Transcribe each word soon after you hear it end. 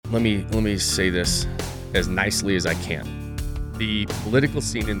let me say this as nicely as I can. The political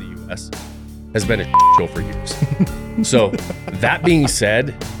scene in the U.S. has been a show for years. So that being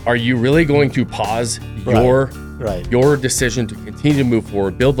said, are you really going to pause your decision to continue to move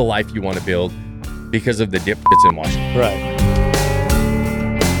forward, build the life you want to build because of the dip that's in Washington? Right.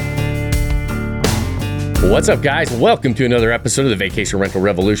 What's up, guys? Welcome to another episode of the Vacation Rental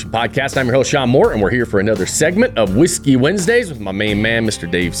Revolution podcast. I'm your host, Sean Moore, and we're here for another segment of Whiskey Wednesdays with my main man, Mr.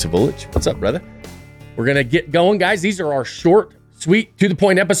 Dave Savulich. What's up, brother? We're going to get going, guys. These are our short, sweet,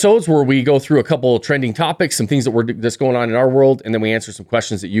 to-the-point episodes where we go through a couple of trending topics, some things that's going on in our world, and then we answer some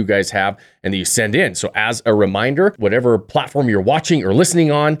questions that you guys have and that you send in. So as a reminder, whatever platform you're watching or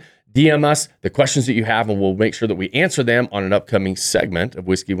listening on, DM us the questions that you have, and we'll make sure that we answer them on an upcoming segment of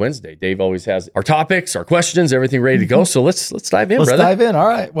Whiskey Wednesday. Dave always has our topics, our questions, everything ready to go. So let's dive in, brother. Let's dive in. All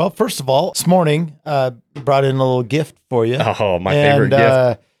right. Well, first of all, this morning, brought in a little gift for you. Oh, my favorite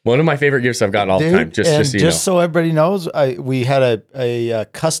gift. One of my favorite gifts I've gotten all the time. Just so everybody knows, we had a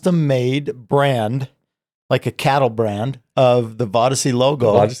custom-made brand, like a cattle brand, of the Vodacy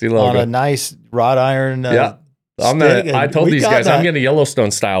logo, on a nice wrought iron. I told these guys I'm going to Yellowstone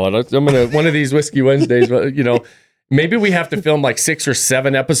style it. I'm going to one of these Whiskey Wednesdays. Maybe we have to film like 6 or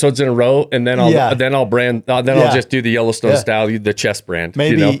 7 episodes in a row, and then I'll brand. I'll just do the Yellowstone style, the chest brand.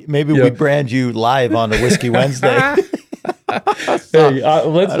 Maybe we brand you live on a Whiskey Wednesday. Hey,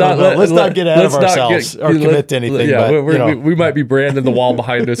 let's not get ahead of ourselves or commit to anything. Yeah, we might be branding the wall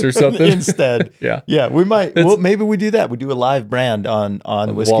behind us or something instead. Yeah, we might. Well, maybe we do that. We do a live brand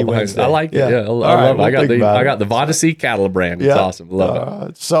on Whiskey Wednesday. I like it. Yeah, I love it. I got the Vodacy cattle brand. It's awesome. Love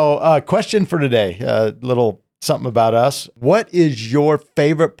it. So, question for today. Little something about us. What is your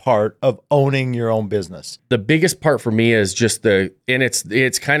favorite part of owning your own business? The biggest part for me is just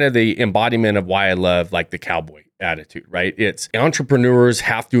it's kind of the embodiment of why I love like the cowboy attitude, right? It's entrepreneurs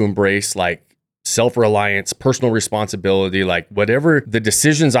have to embrace like self-reliance, personal responsibility, like whatever the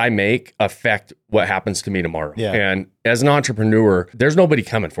decisions I make affect what happens to me tomorrow. Yeah. And as an entrepreneur, there's nobody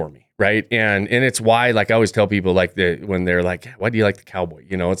coming for me, right? And it's why, like I always tell people, like when they're like, why do you like the cowboy?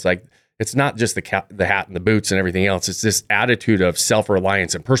 It's like, it's not just the hat and the boots and everything else. It's this attitude of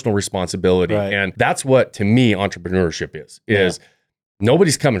self-reliance and personal responsibility. Right. And that's what, to me, entrepreneurship is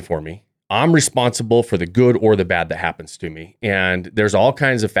nobody's coming for me. I'm responsible for the good or the bad that happens to me. And there's all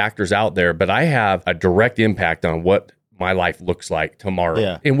kinds of factors out there, but I have a direct impact on what my life looks like tomorrow.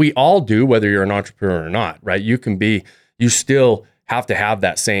 Yeah. And we all do, whether you're an entrepreneur or not, right? You still have to have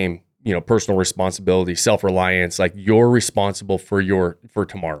that same, personal responsibility, self-reliance, like you're responsible for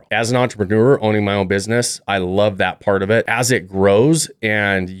tomorrow. As an entrepreneur owning my own business, I love that part of it. As it grows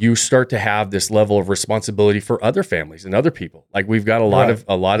and you start to have this level of responsibility for other families and other people, like we've got a lot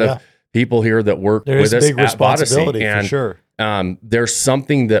of people here that work with us big at responsibility, Vodacy, for sure. There's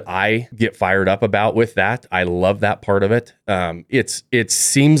something that I get fired up about with that. I love that part of it. It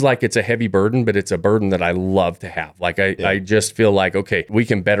seems like it's a heavy burden, but it's a burden that I love to have. Like I just feel like, okay, we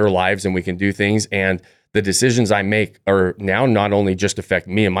can better lives and we can do things. And the decisions I make are now not only just affect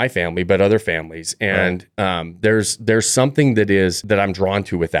me and my family, but other families. And there's something that I'm drawn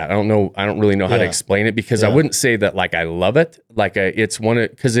to with that. I don't really know how to explain it, because I wouldn't say that like I love it. Like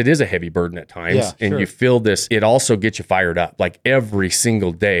because it is a heavy burden at times, and you feel this. It also gets you fired up. Like every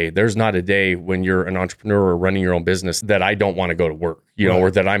single day, there's not a day when you're an entrepreneur or running your own business that I don't want to go to work,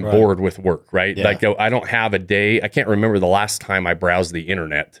 or that I'm bored with work, right? Yeah. Like I don't have a day. I can't remember the last time I browsed the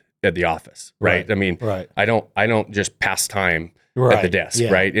internet at the office, right? I mean, I don't just pass time at the desk,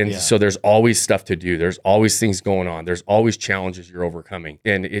 right? And so there's always stuff to do. There's always things going on. There's always challenges you're overcoming.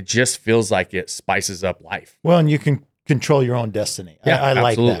 And it just feels like it spices up life. Well, and you can control your own destiny. Yeah, I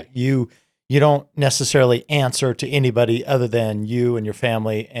like absolutely. that. You don't necessarily answer to anybody other than you and your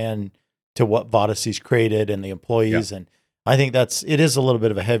family and to what Vodacy's created and the employees. And I think it is a little bit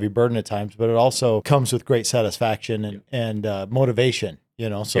of a heavy burden at times, but it also comes with great satisfaction and motivation.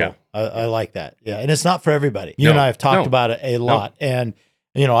 So I like that. Yeah. And it's not for everybody. You and I have talked about it a lot. And,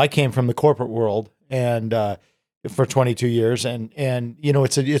 I came from the corporate world and for 22 years and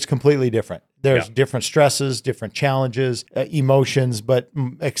it's completely different. There's different stresses, different challenges, emotions, but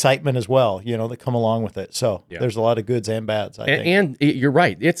excitement as well, that come along with it. So there's a lot of goods and bads, I think. And you're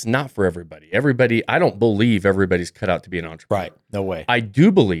right. It's not for everybody. I don't believe everybody's cut out to be an entrepreneur. Right. No way. I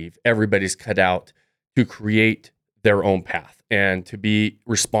do believe everybody's cut out to create their own path and to be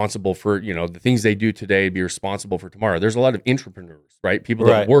responsible for, the things they do today, be responsible for tomorrow. There's a lot of entrepreneurs, right? People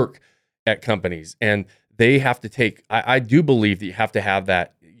that work at companies, and they have to take, I do believe that you have to have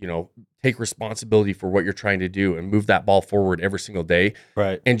that, take responsibility for what you're trying to do and move that ball forward every single day.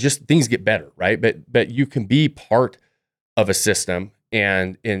 Right. And just things get better, right? But you can be part of a system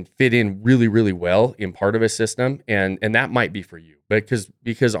and fit in really, really well in part of a system. And that might be for you, because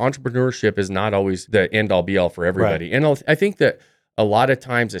entrepreneurship is not always the end all be all for everybody. Right. And I think that a lot of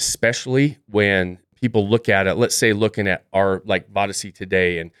times, especially when people look at it, let's say looking at our like Vodacy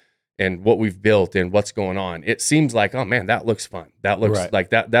today and what we've built and what's going on, it seems like, oh man, that looks fun. That looks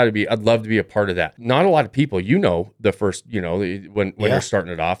like that'd be, I'd love to be a part of that. Not a lot of people, the first, when you're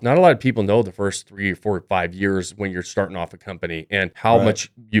starting it off, not a lot of people know the first 3 or 4 or 5 years when you're starting off a company and how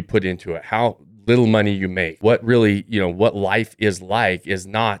much you put into it, how little money you make, what really, what life is like is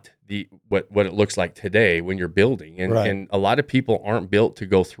not what it looks like today when you're building. And a lot of people aren't built to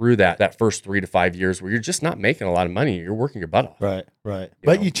go through that first 3 to 5 years where you're just not making a lot of money. You're working your butt off. Right.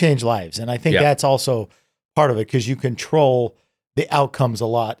 But you change lives. And I think that's also part of it, because you control the outcomes a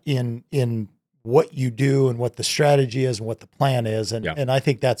lot in what you do and what the strategy is and what the plan is. And I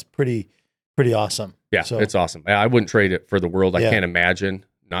think that's pretty awesome. Yeah, so it's awesome. I wouldn't trade it for the world. I can't imagine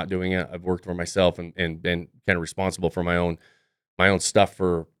not doing it. I've worked for myself and been kind of responsible for my own stuff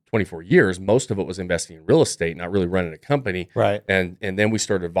for 24 years. Most of it was investing in real estate, not really running a company. Right. And then we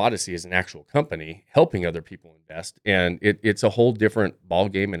started Vodacy as an actual company, helping other people invest. And it's a whole different ball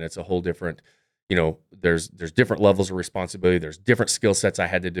game, and it's a whole different, there's different levels of responsibility. There's different skill sets I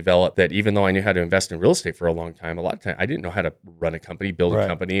had to develop that, even though I knew how to invest in real estate for a long time, a lot of time I didn't know how to run a company, build a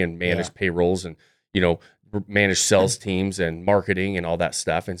company, and manage payrolls and, manage sales teams and marketing and all that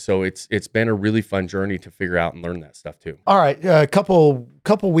stuff. And so it's been a really fun journey to figure out and learn that stuff too. All right. A couple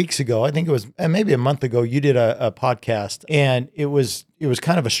weeks ago, I think it was maybe a month ago, you did a podcast, and it was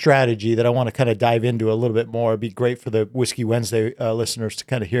kind of a strategy that I want to kind of dive into a little bit more. It'd be great for the Whiskey Wednesday listeners to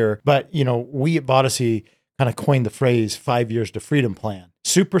kind of hear. But, we at Vodacy kind of coined the phrase 5 years to freedom plan.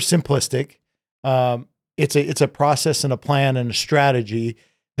 Super simplistic. It's a process and a plan and a strategy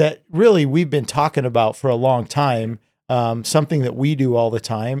that really we've been talking about for a long time, something that we do all the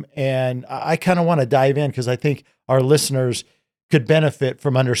time. And I kind of want to dive in because I think our listeners could benefit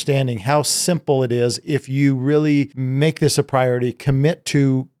from understanding how simple it is if you really make this a priority, commit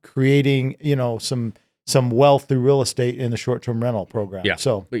to creating, some wealth through real estate in the short-term rental program. Yeah.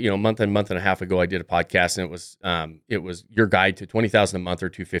 So, but a month and a half ago, I did a podcast, and it was your guide to $20,000 a month or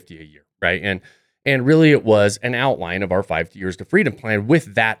 $250 a year, right? And really, it was an outline of our 5 years to freedom plan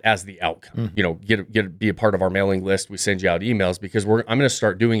with that as the outcome. Be a part of our mailing list. We send you out emails because I'm going to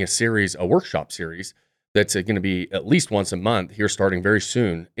start doing a workshop series that's going to be at least once a month here starting very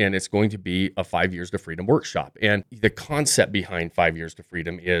soon. And it's going to be a 5 years to freedom workshop. And the concept behind 5 years to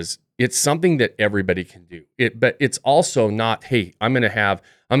freedom is it's something that everybody can do. But it's also not, hey, I'm going to have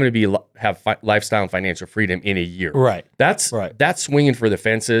lifestyle and financial freedom in a year. Right. That's swinging for the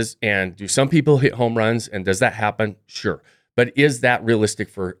fences. And do some people hit home runs? And does that happen? Sure. But is that realistic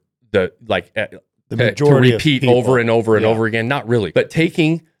for the majority to repeat over and over and over again? Not really. But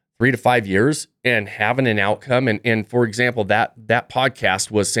taking 3 to 5 years and having an outcome. And for example, that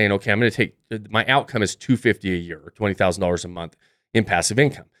podcast was saying, okay, I'm going to take, my outcome is $250 a year or $20,000 a month in passive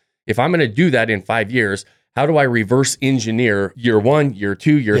income. If I'm going to do that in 5 years, how do I reverse engineer year 1, year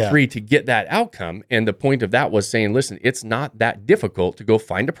 2, year 3 to get that outcome? And the point of that was saying, listen, it's not that difficult to go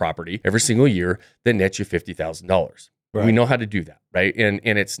find a property every single year that nets you $50,000. Right. We know how to do that, right? And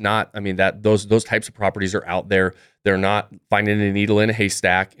it's not, that those types of properties are out there. They're not finding a needle in a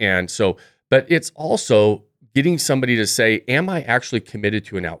haystack. And so, but it's also getting somebody to say, am I actually committed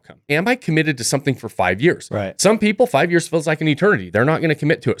to an outcome? Am I committed to something for 5 years? Right. Some people, 5 years feels like an eternity. They're not going to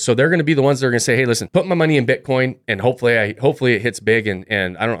commit to it. So they're going to be the ones that are going to say, hey, listen, put my money in Bitcoin and hopefully it hits big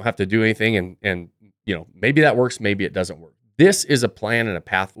and I don't have to do anything. And maybe that works, maybe it doesn't work. This is a plan and a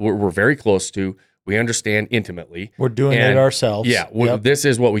path we're very close to. We understand intimately. We're doing it ourselves. Yeah, this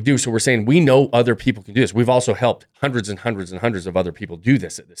is what we do. So we're saying we know other people can do this. We've also helped hundreds and hundreds and hundreds of other people do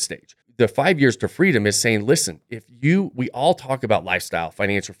this at this stage. The 5 years to freedom is saying, listen, we all talk about lifestyle,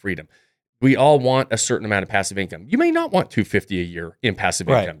 financial freedom. We all want a certain amount of passive income. You may not want $250 a year in passive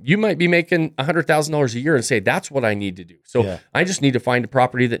income. You might be making $100,000 a year and say, that's what I need to do. So I just need to find a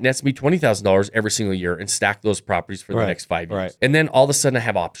property that nets me $20,000 every single year and stack those properties for the next 5 years. Right. And then all of a sudden I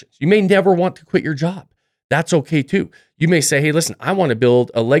have options. You may never want to quit your job. That's okay too. You may say, hey, listen, I want to build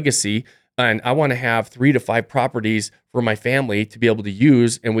a legacy and I want to have 3 to 5 properties for my family to be able to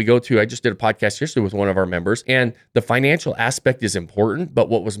use. And I just did a podcast yesterday with one of our members, and the financial aspect is important. But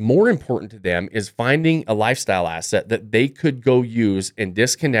what was more important to them is finding a lifestyle asset that they could go use and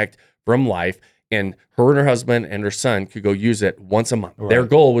disconnect from life. And her and her husband and her son could go use it once a month. Right. Their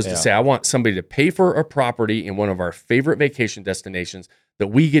goal was to say, I want somebody to pay for a property in one of our favorite vacation destinations that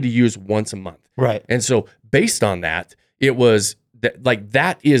we get to use once a month. Right. And so based on that, it was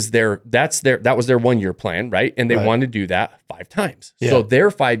that was their 1 year plan, right? And they Right. want to do that 5 times. Yeah. So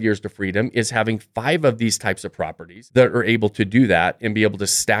their 5 years to freedom is having 5 of these types of properties that are able to do that and be able to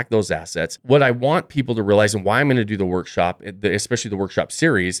stack those assets. What I want people to realize, and why I'm going to do the workshop, especially the workshop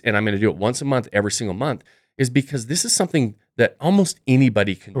series, and I'm going to do it once a month, every single month, is because this is something that almost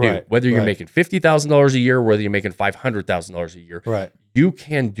anybody can do. Right. Whether you're Right. making $50,000 a year, or whether you're making $500,000 a year, Right. you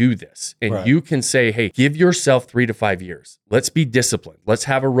can do this. And Right. you can say, hey, give yourself 3 to 5 years. Let's be disciplined. Let's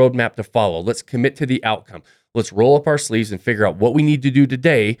have a roadmap to follow. Let's commit to the outcome. Let's roll up our sleeves and figure out what we need to do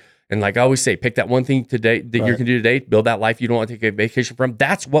today. And like I always say, pick that one thing today that you Right. can do today, build that life you don't want to take a vacation from.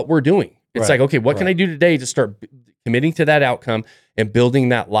 That's what we're doing. It's Right. like, okay, what can I do today to start committing to that outcome and building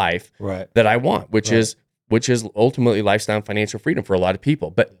that life Right. that I want, which Right. is ultimately lifestyle and financial freedom for a lot of people.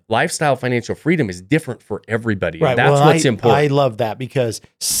 But lifestyle financial freedom is different for everybody. Right. And that's Well, what's important. I love that because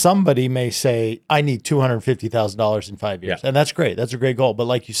somebody may say, I need $250,000 in 5 years. Yeah. And that's great. That's a great goal. But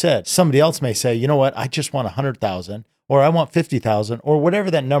like you said, somebody else may say, you know what? I just want 100,000 or I want 50,000 or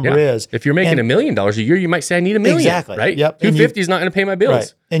whatever that number is. If you're making And- $1 million a year, you might say, I need $1 million. Exactly. Right? Yep. And 250 is not going to pay my bills.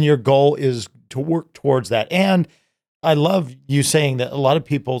 Right. And your goal is to work towards that. And I love you saying that a lot of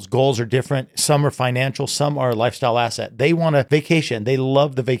people's goals are different. Some are financial, some are a lifestyle asset. They want a vacation. They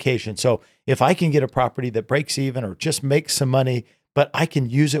love the vacation. So if I can get a property that breaks even or just makes some money, but I can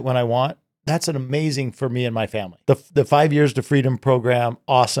use it when I want, that's an amazing for me and my family. The 5 years to freedom program,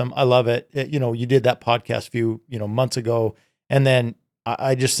 awesome. I love it. You did that podcast a few, months ago. And then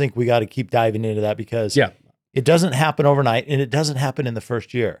I just think we got to keep diving into that because it doesn't happen overnight and it doesn't happen in the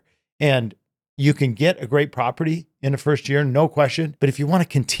first year. And you can get a great property in the first year, no question. But if you want to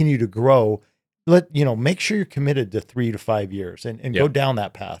continue to grow, make sure you're committed to 3 to 5 years and go down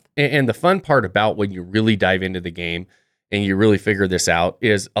that path. And the fun part about when you really dive into the game and you really figure this out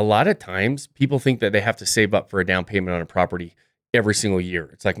is a lot of times people think that they have to save up for a down payment on a property every single year.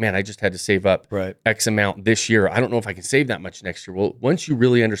 It's like, man, I just had to save up X amount this year. I don't know if I can save that much next year. Well, once you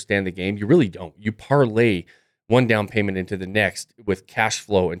really understand the game, you really don't. You parlay one down payment into the next with cash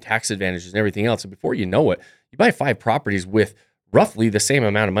flow and tax advantages and everything else. And before you know it, you buy 5 properties with roughly the same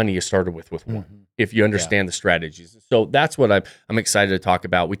amount of money you started with one, if you understand the strategies. So that's what I'm excited to talk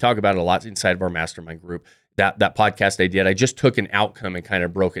about. We talk about it a lot inside of our mastermind group. That podcast I did, I just took an outcome and kind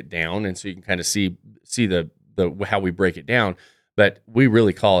of broke it down. And so you can kind of see the how we break it down. But we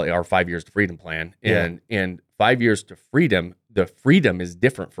really call it our 5 years to freedom plan. And 5 years to freedom, the freedom is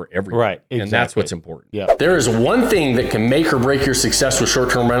different for everyone. Right. Exactly. And that's what's important. Yeah. There is one thing that can make or break your success with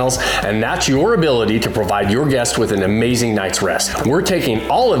short-term rentals, and that's your ability to provide your guests with an amazing night's rest. We're taking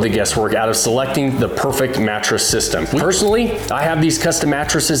all of the guesswork out of selecting the perfect mattress system. Personally, I have these custom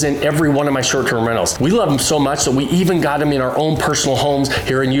mattresses in every one of my short-term rentals. We love them so much that we even got them in our own personal homes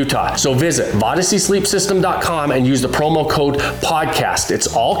here in Utah. So visit VodySleepSystem.com and use the promo code PODCAST.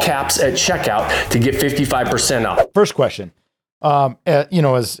 It's all caps at checkout to get 55% off. First question.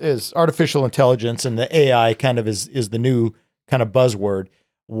 As artificial intelligence and the AI kind of is the new kind of buzzword,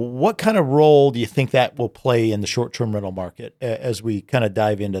 what kind of role do you think that will play in the short-term rental market as we kind of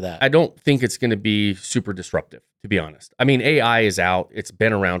dive into that? I don't think it's going to be super disruptive, to be honest. I mean, AI is out. It's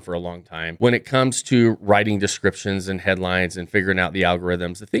been around for a long time. When it comes to writing descriptions and headlines and figuring out the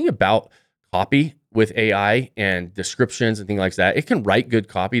algorithms, the thing about copy with AI and descriptions and things like that, it can write good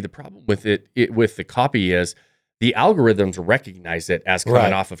copy. The problem with with the copy is the algorithms recognize it as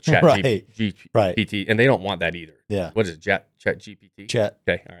coming off of GPT, and they don't want that either. Yeah. What is it? Chat GPT? Chat.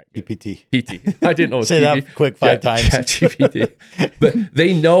 Okay. All right. GPT. PT. I didn't know. It was Say PT. that quick 5 times. Chat GPT. But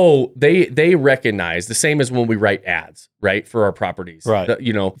they know, they recognize the same as when we write ads, right, for our properties. Right.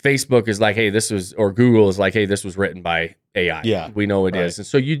 Facebook is like, hey, or Google is like, hey, this was written by AI. Yeah. We know it is. And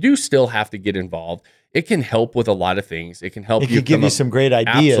so you do still have to get involved. It can help with a lot of things. It can help you. It can give you some great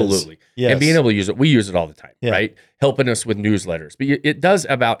ideas. Absolutely. Yes. And being able to use it. We use it all the time, right? Helping us with newsletters. But it does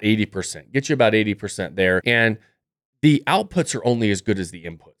about 80%. Get you about 80% there. And the outputs are only as good as the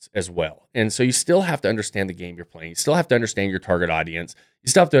inputs as well. And so you still have to understand the game you're playing. You still have to understand your target audience. You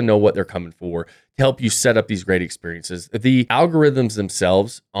still have to know what they're coming for to help you set up these great experiences. The algorithms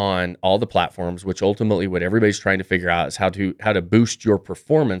themselves on all the platforms, which ultimately what everybody's trying to figure out is how to boost your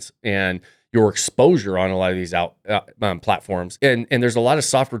performance and your exposure on a lot of these platforms. And there's a lot of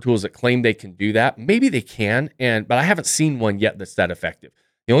software tools that claim they can do that. Maybe they can, but I haven't seen one yet that's that effective.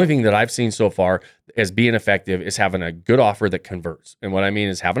 The only thing that I've seen so far as being effective is having a good offer that converts. And what I mean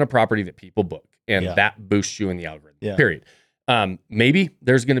is having a property that people book, and that boosts you in the algorithm, period. Maybe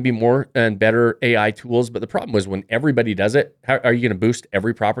there's going to be more and better AI tools, but the problem was when everybody does it, how are you going to boost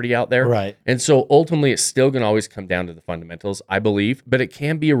every property out there? Right. And so ultimately, it's still going to always come down to the fundamentals, I believe, but it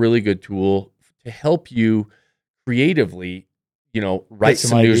can be a really good tool to help you creatively write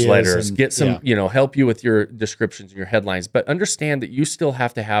some ideas newsletters, and- get some, yeah. help you with your descriptions and your headlines, but understand that you still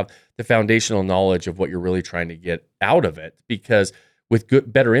have to have the foundational knowledge of what you're really trying to get out of it, because with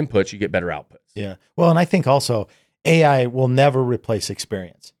better inputs, you get better outputs. Yeah. Well, and I think also AI will never replace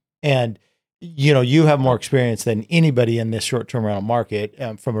experience. And, you have more experience than anybody in this short-term rental market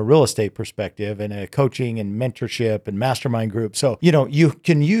from a real estate perspective and a coaching and mentorship and mastermind group. So, you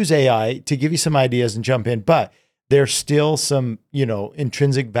can use AI to give you some ideas and jump in, but there's still some,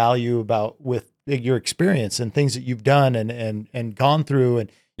 intrinsic value with your experience and things that you've done and gone through.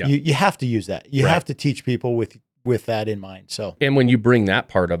 And you have to use that. You have to teach people with that in mind. So, and when you bring that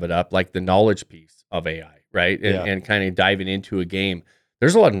part of it up, like the knowledge piece of AI, right? And kind of diving into a game,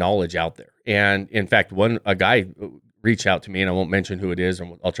 there's a lot of knowledge out there. And in fact, a guy reached out to me, and I won't mention who it is,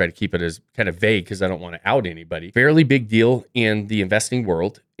 and I'll try to keep it as kind of vague because I don't want to out anybody. Fairly big deal in the investing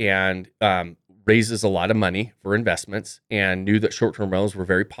world, and raises a lot of money for investments, and knew that short-term rentals were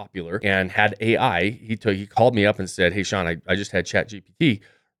very popular and had AI. He called me up and said, "Hey, Sean, I just had ChatGPT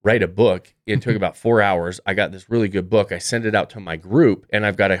write a book. It took about 4 hours. I got this really good book. I sent it out to my group, and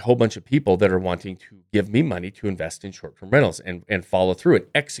I've got a whole bunch of people that are wanting to give me money to invest in short-term rentals and follow through and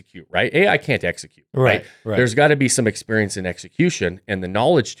execute, right? AI can't execute, right? There's got to be some experience in execution and the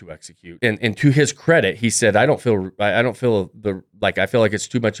knowledge to execute. And to his credit, he said, I feel like it's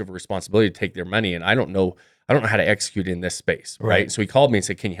too much of a responsibility to take their money, and I don't know how to execute in this space, right? So he called me and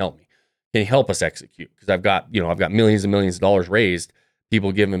said, can you help me? Can you help us execute? Because I've got millions and millions of dollars raised,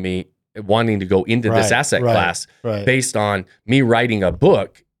 people giving me wanting to go into this asset class based on me writing a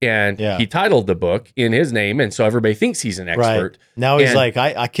book. And he titled the book in his name, and so everybody thinks he's an expert. Now he's like,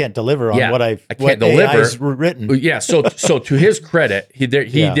 I can't deliver on what AI's written. Yeah. So to his credit, he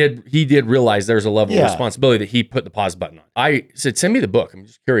did realize there's a level of responsibility that he put the pause button on. I said, send me the book. I'm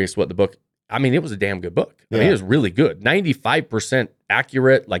just curious what the book. I mean, it was a damn good book. I mean, it was really good. 95%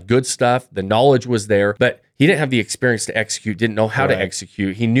 accurate, like good stuff. The knowledge was there, but he didn't have the experience to execute, didn't know how to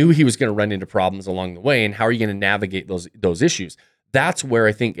execute. He knew he was going to run into problems along the way, and how are you going to navigate those issues? That's where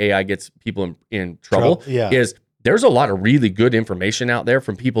I think AI gets people in trouble. Is there's a lot of really good information out there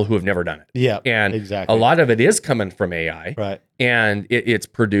from people who have never done it. Yeah, and exactly. A lot of it is coming from AI, right? And it's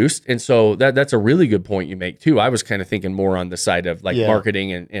produced, and so that's a really good point you make too. I was kind of thinking more on the side of like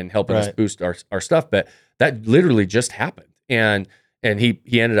marketing and helping us boost our stuff, but that literally just happened, and he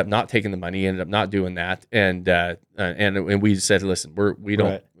ended up not taking the money, ended up not doing that, and we said, listen, we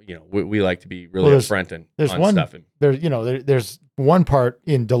don't. We like to be really upfront and on stuff. And there's one part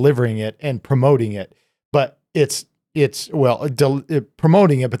in delivering it and promoting it, but it's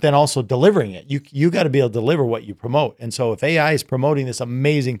promoting it, but then also delivering it. You got to be able to deliver what you promote. And so if AI is promoting this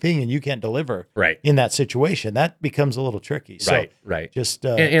amazing thing and you can't deliver in that situation, that becomes a little tricky. So just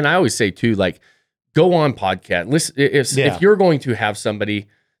and I always say too, like, go on podcast. Listen, if you're going to have somebody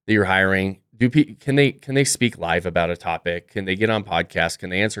that you're hiring, can they speak live about a topic? Can they get on podcasts? Can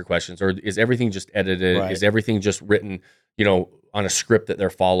they answer questions? Or is everything just edited? Is everything just written, on a script that they're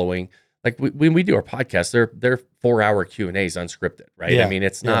following? Like when we do our podcasts, they're 4-hour Q&As unscripted, right? I mean,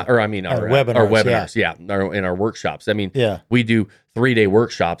 it's not, or I mean, our webinars, in our workshops. I mean, we do 3-day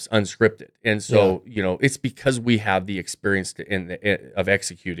workshops unscripted. And so, it's because we have the experience of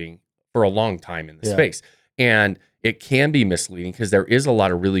executing for a long time in the space. And it can be misleading because there is a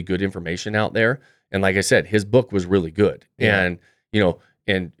lot of really good information out there. And like I said, his book was really good. And,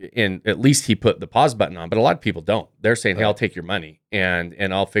 and at least he put the pause button on, but a lot of people don't. They're saying, hey, I'll take your money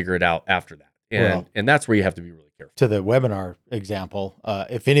and I'll figure it out after that. And that's where you have to be really careful. To the webinar example,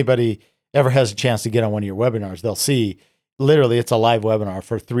 if anybody ever has a chance to get on one of your webinars, they'll see literally it's a live webinar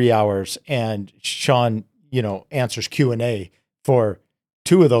for 3 hours, and Sean, answers Q&A for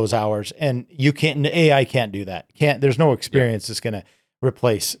 2 of those hours, and AI can't do that. There's no experience that's going to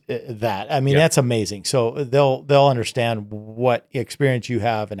replace that. I mean, that's amazing. So they'll understand what experience you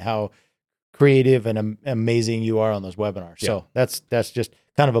have and how creative and amazing you are on those webinars. So that's just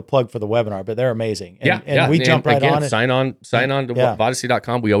kind of a plug for the webinar, but they're amazing. And we jump right on it. Sign on to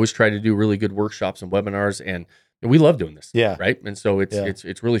Vodacy.com. We always try to do really good workshops and webinars, and we love doing this. Right. And so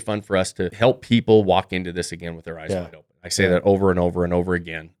it's really fun for us to help people walk into this again with their eyes wide open. I say that over and over and over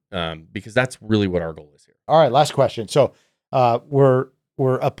again, because that's really what our goal is here. All right. Last question. So we're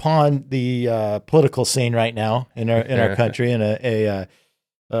upon the political scene right now in our country, and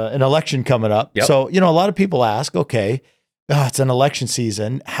an election coming up. So, a lot of people ask, okay, it's an election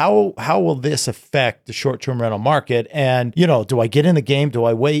season. How will this affect the short-term rental market? And, do I get in the game? Do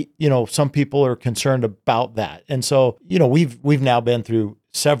I wait? Some people are concerned about that. And so, we've now been through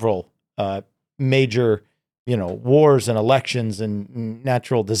several major, wars and elections and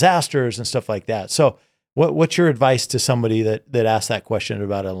natural disasters and stuff like that. So What's your advice to somebody that asks that question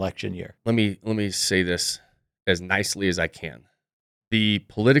about an election year? Let me say this as nicely as I can. The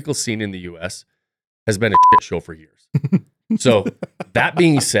political scene in the U.S. has been a shit show for years. So that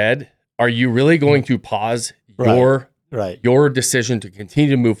being said, are you really going to pause your decision to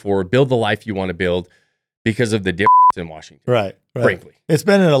continue to move forward, build the life you want to build because of the difference in Washington? Right. Frankly, it's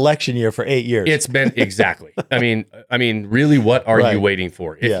been an election year for 8 years. It's been exactly. I mean, really, what are you waiting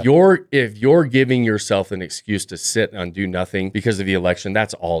for? If you're giving yourself an excuse to sit and do nothing because of the election,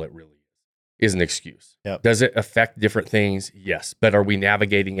 that's all it really is, an excuse. Yep. Does it affect different things? Yes. But are we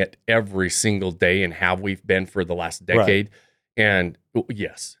navigating it every single day, and have we been for the last decade? Right. And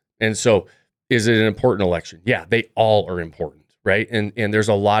yes. And so, is it an important election? Yeah, they all are important, right? And there's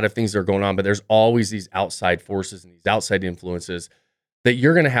a lot of things that are going on, but there's always these outside forces and these outside influences that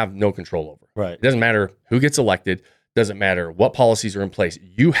you're going to have no control over. Right. It doesn't matter who gets elected. Doesn't matter what policies are in place.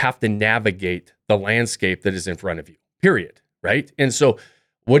 You have to navigate the landscape that is in front of you, period, right? And so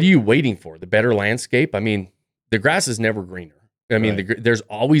what are you waiting for? The better landscape? I mean, the grass is never greener. I mean, there's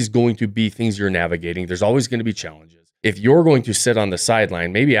always going to be things you're navigating. There's always going to be challenges. If you're going to sit on the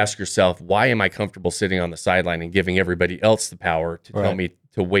sideline, maybe ask yourself, why am I comfortable sitting on the sideline and giving everybody else the power to tell me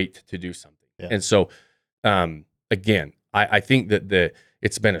to wait to do something? Yeah. And so, again, I think that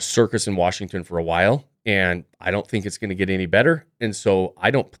it's been a circus in Washington for a while, and I don't think it's going to get any better. And so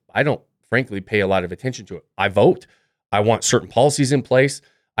I don't frankly pay a lot of attention to it. I vote. I want certain policies in place.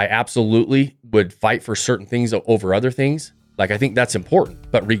 I absolutely would fight for certain things over other things. Like, I think that's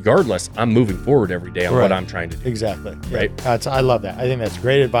important, but regardless, I'm moving forward every day on what I'm trying to do. Exactly. Right. Yeah. I love that. I think that's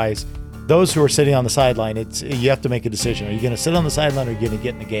great advice. Those who are sitting on the sideline, you have to make a decision. Are you going to sit on the sideline, or are you going to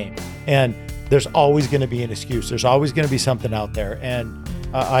get in the game? And there's always going to be an excuse. There's always going to be something out there. And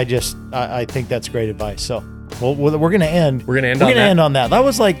I think that's great advice. So we're going to end. We're going to end on that. That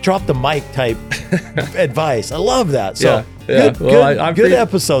was like drop the mic type advice. I love that. So yeah. Good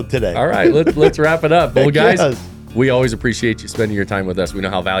episode today. All right, let's wrap it up. Well, guys, we always appreciate you spending your time with us. We know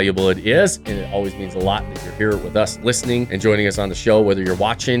how valuable it is, and it always means a lot that you're here with us, listening and joining us on the show, whether you're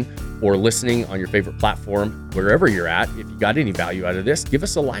watching or listening on your favorite platform, wherever you're at. If you got any value out of this, give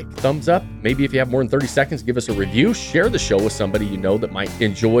us a like, thumbs up. Maybe if you have more than 30 seconds, give us a review. Share the show with somebody you know that might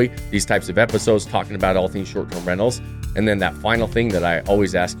enjoy these types of episodes, talking about all things short-term rentals. And then that final thing that I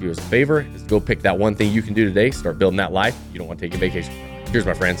always ask you as a favor is to go pick that one thing you can do today. Start building that life you don't want to take a vacation from. Cheers,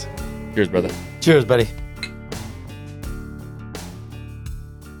 my friends. Cheers, brother. Cheers, buddy.